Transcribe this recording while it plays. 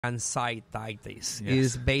Sanchez-Arias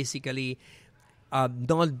is basically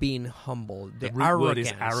not being humble. The root word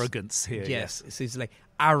is arrogance here. Yes. It's like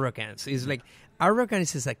arrogance. It's like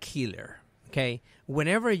arrogance is a killer. Okay,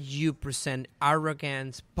 whenever you present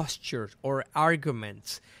arrogance postures or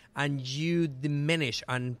arguments, and you diminish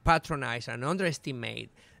and patronize and underestimate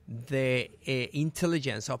the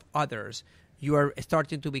intelligence of others, you are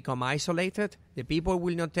starting to become isolated. The people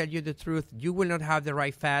will not tell you the truth. You will not have the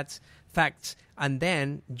right facts, and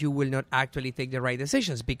then you will not actually take the right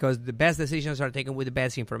decisions, because the best decisions are taken with the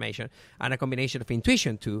best information and a combination of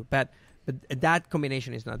intuition too. But that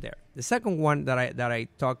combination is not there. The second one that I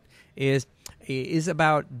talked is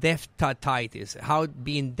about deaftitis, how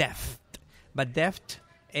being deaf, but deaf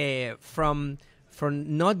from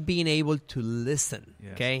not being able to listen.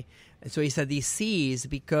 Yes. Okay, so it's a disease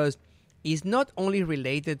because it's not only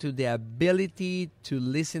related to the ability to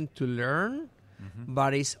listen to learn,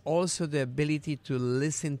 but it's also the ability to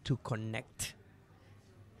listen to connect.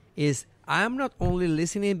 I'm not only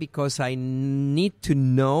listening because I need to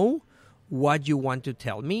know what you want to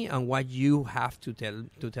tell me and what you have to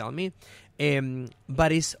tell me,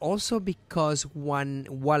 but it's also because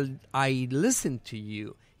while I listen to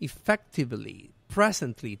you effectively,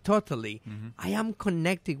 presently, totally, I am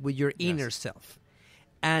connected with your inner self.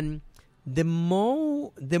 And the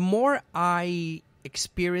more I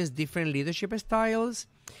experience different leadership styles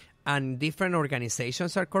and different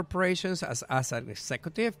organizations or corporations as an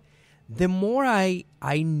executive, the more I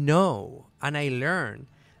know and I learn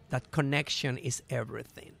that connection is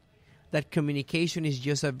everything. That communication is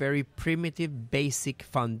just a very primitive, basic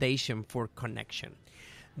foundation for connection.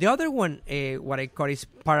 The other one, what I call is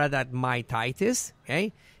paradigmatitis,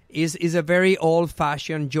 okay, is a very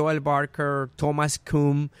old-fashioned Joel Barker, Thomas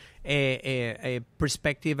Kuhn a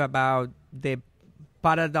perspective about the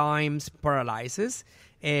paradigms paralysis.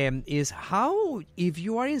 Is how, if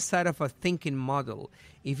you are inside of a thinking model,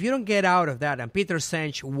 if you don't get out of that, and Peter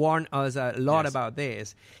Senge warned us a lot about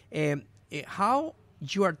this, how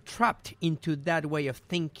you are trapped into that way of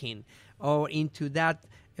thinking or into that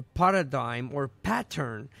paradigm or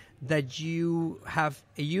pattern that you have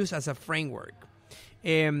used as a framework.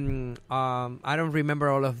 I don't remember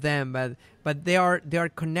all of them, but they are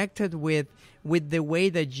connected with the way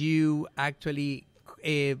that you actually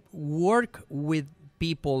work with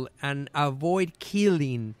people and avoid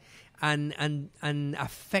killing and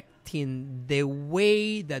affecting the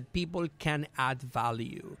way that people can add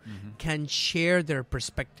value, can share their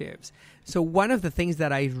perspectives. So one of the things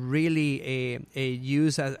that I really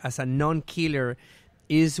use as a non-killer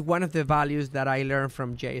is one of the values that I learned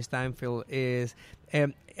from Jay Steinfeld is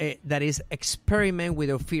that is experiment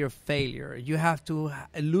without fear of failure. You have to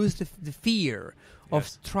lose the fear of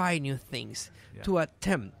trying new things, to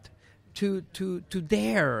attempt, to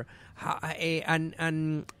dare.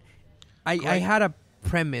 And I had a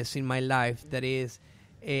premise in my life that is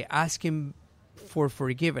asking for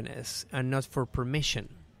forgiveness and not for permission.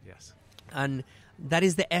 Yes. And that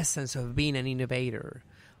is the essence of being an innovator.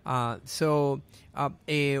 So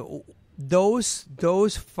those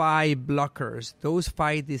 5 blockers, those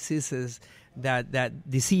 5 diseases that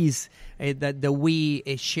we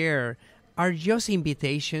share are just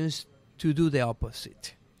invitations to do the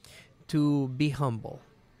opposite, to be humble,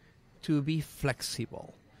 to be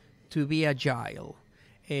flexible, to be agile,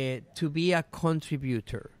 to be a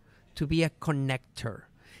contributor, to be a connector,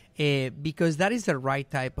 because that is the right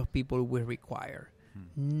type of people we require.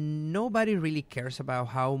 Nobody really cares about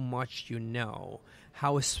how much you know,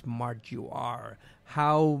 how smart you are,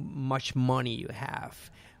 how much money you have.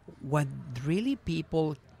 What really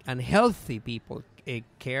people and healthy people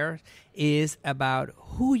care is about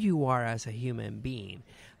who you are as a human being,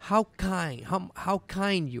 how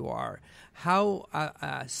kind you are, how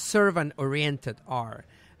servant-oriented are,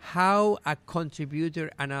 how a contributor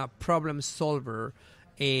and a problem solver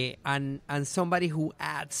and somebody who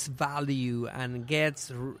adds value and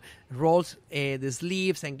rolls the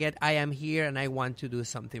sleeves and I am here and I want to do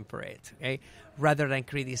something for it, okay? Rather than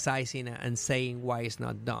criticizing and saying why it's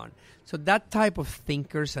not done. So that type of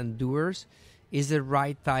thinkers and doers is the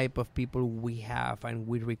right type of people we have and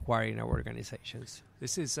we require in our organizations.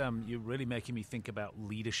 This is, you're really making me think about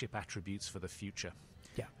leadership attributes for the future.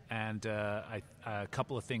 Yeah. And a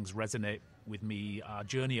couple of things resonate with me. Our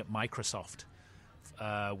journey at Microsoft,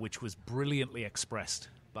 which was brilliantly expressed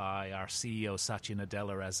by our CEO, Satya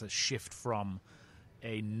Nadella, as a shift from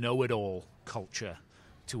a know-it-all culture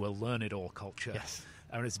to a learn-it-all culture. Yes.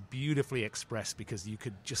 And it's beautifully expressed because you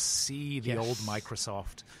could just see the old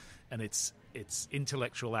Microsoft and its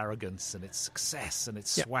intellectual arrogance and its success and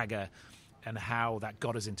its swagger and how that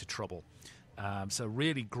got us into trouble. So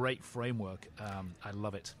really great framework. I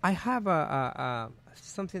love it. I have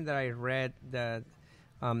something that I read that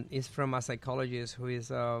is from a psychologist who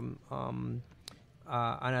is an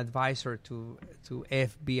advisor to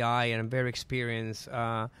FBI and very experienced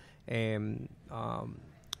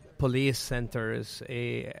police centers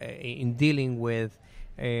in dealing with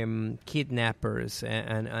kidnappers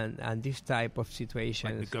and this type of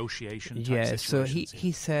situations. Like negotiation type yes, so situations.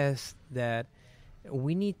 he says that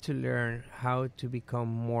we need to learn how to become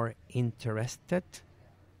more interested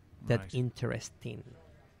than Right. interesting.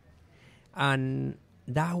 And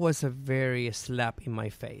that was a very slap in my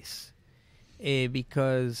face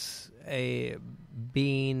because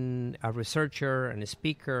being a researcher and a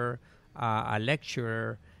speaker, a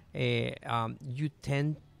lecturer, you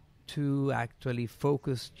tend to actually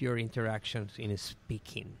focus your interactions in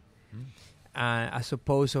speaking, as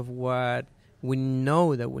opposed of what we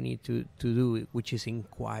know that we need to do, which is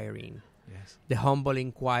inquiring. Yes. The humble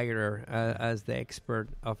inquirer, as the expert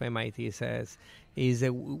of MIT says, is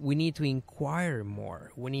that we need to inquire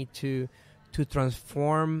more. We need to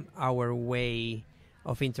transform our way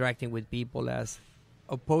of interacting with people as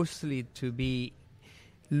opposed to be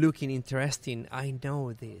looking interesting. I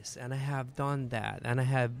know this, and I have done that, and I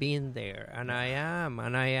have been there, and I am,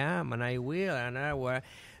 and I will, and I will,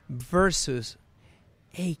 versus,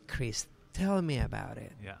 hey, Chris, tell me about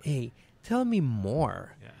it. Yeah. Hey, tell me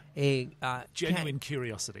more. Yeah. Hey, Genuine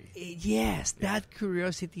curiosity. Yes, Yeah. that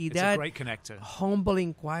curiosity, It's that a great connector. humble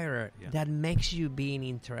inquirer Yeah. that makes you being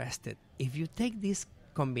interested. If you take this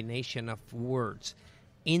combination of words,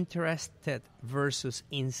 interested versus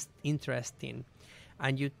interesting,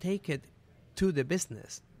 and you take it to the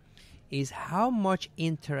business, is how much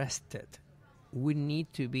interested we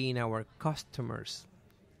need to be in our customers,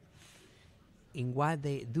 in what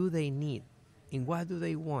they need, in what do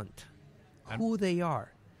they want, who they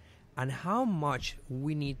are, and how much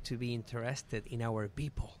we need to be interested in our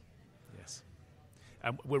people. Yes.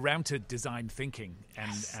 We're round to design thinking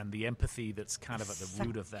and the empathy that's kind of at the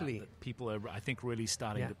root of that. Exactly. That people are, I think, really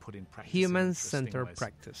starting Yeah. to put in practice. in Human-centered interesting ways.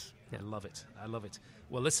 practice. Yeah. I love it. I love it.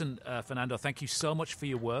 Well, listen, Fernando, thank you so much for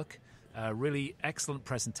your work. Really excellent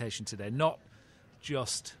presentation today. Not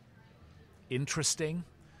just interesting,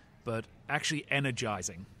 but actually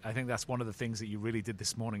energizing. I think that's one of the things that you really did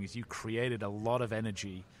this morning is you created a lot of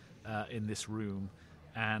energy in this room.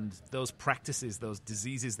 And those practices, those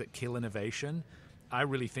diseases that kill innovation, I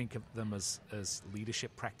really think of them as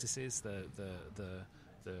leadership practices, the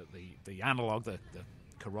analog, the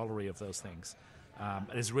corollary of those things.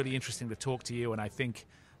 It is really interesting to talk to you, and I think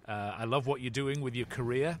I love what you're doing with your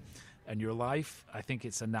career and your life. I think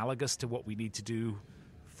it's analogous to what we need to do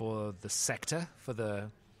for the sector, for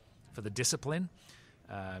the discipline.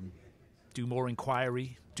 Do more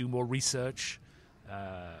inquiry, do more research,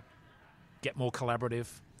 get more collaborative,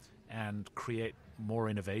 and create more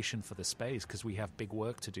innovation for the space, because we have big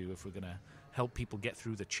work to do if we're going to help people get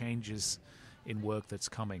through the changes in work that's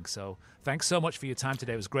coming. So thanks so much for your time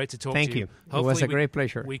today. It was great to talk to you. Thank you. Hopefully it was a great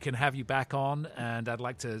pleasure. We can have you back on, and I'd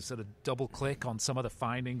like to sort of double click on some of the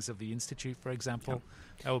findings of the Institute, for example.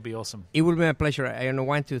 That would be awesome. It would be my pleasure. I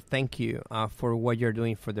want to thank you for what you're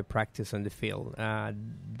doing for the practice on the field.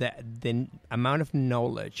 The amount of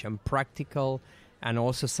knowledge and practical and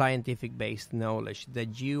also scientific-based knowledge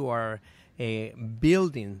that you are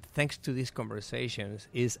building thanks to these conversations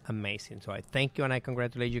is amazing. So I thank you and I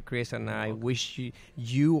congratulate you, Chris, and I wish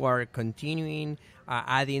you are continuing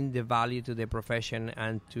adding the value to the profession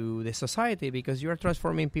and to the society, because you are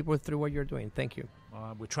transforming people through what you're doing. Thank you.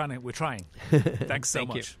 We're trying. Thanks so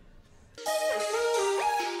Thank you. much.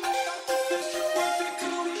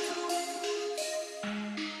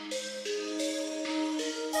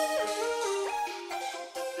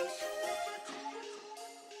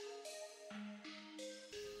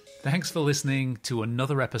 Thanks for listening to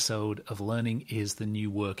another episode of Learning is the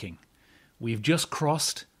New Working. We've just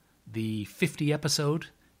crossed the 50 episode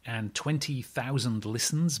and 20,000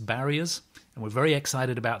 listens barriers, and we're very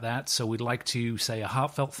excited about that. So we'd like to say a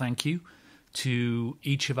heartfelt thank you to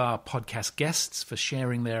each of our podcast guests for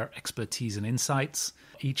sharing their expertise and insights,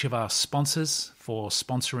 each of our sponsors for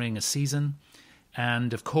sponsoring a season,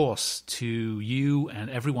 and of course to you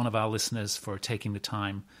and every one of our listeners for taking the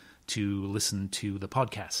time to listen to the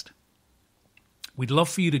podcast. We'd love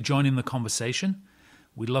for you to join in the conversation.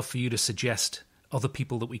 We'd love for you to suggest other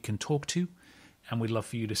people that we can talk to, and we'd love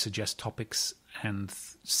for you to suggest topics and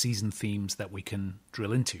season themes that we can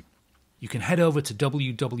drill into. You can head over to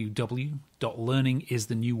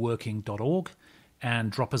www.learningisthenewworking.org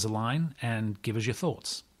and drop us a line and give us your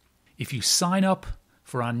thoughts. If you sign up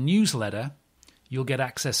for our newsletter, you'll get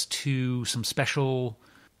access to some special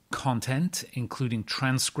content, including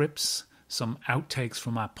transcripts, some outtakes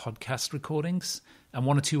from our podcast recordings, and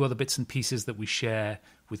one or two other bits and pieces that we share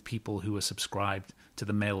with people who are subscribed to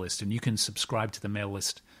the mail list. And you can subscribe to the mail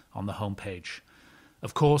list on the homepage.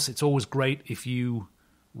 Of course, it's always great if you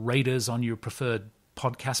rate us on your preferred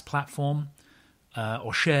podcast platform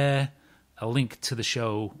or share a link to the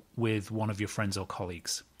show with one of your friends or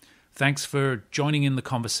colleagues. Thanks for joining in the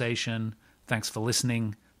conversation. Thanks for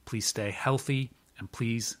listening. Please stay healthy and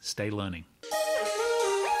please stay learning.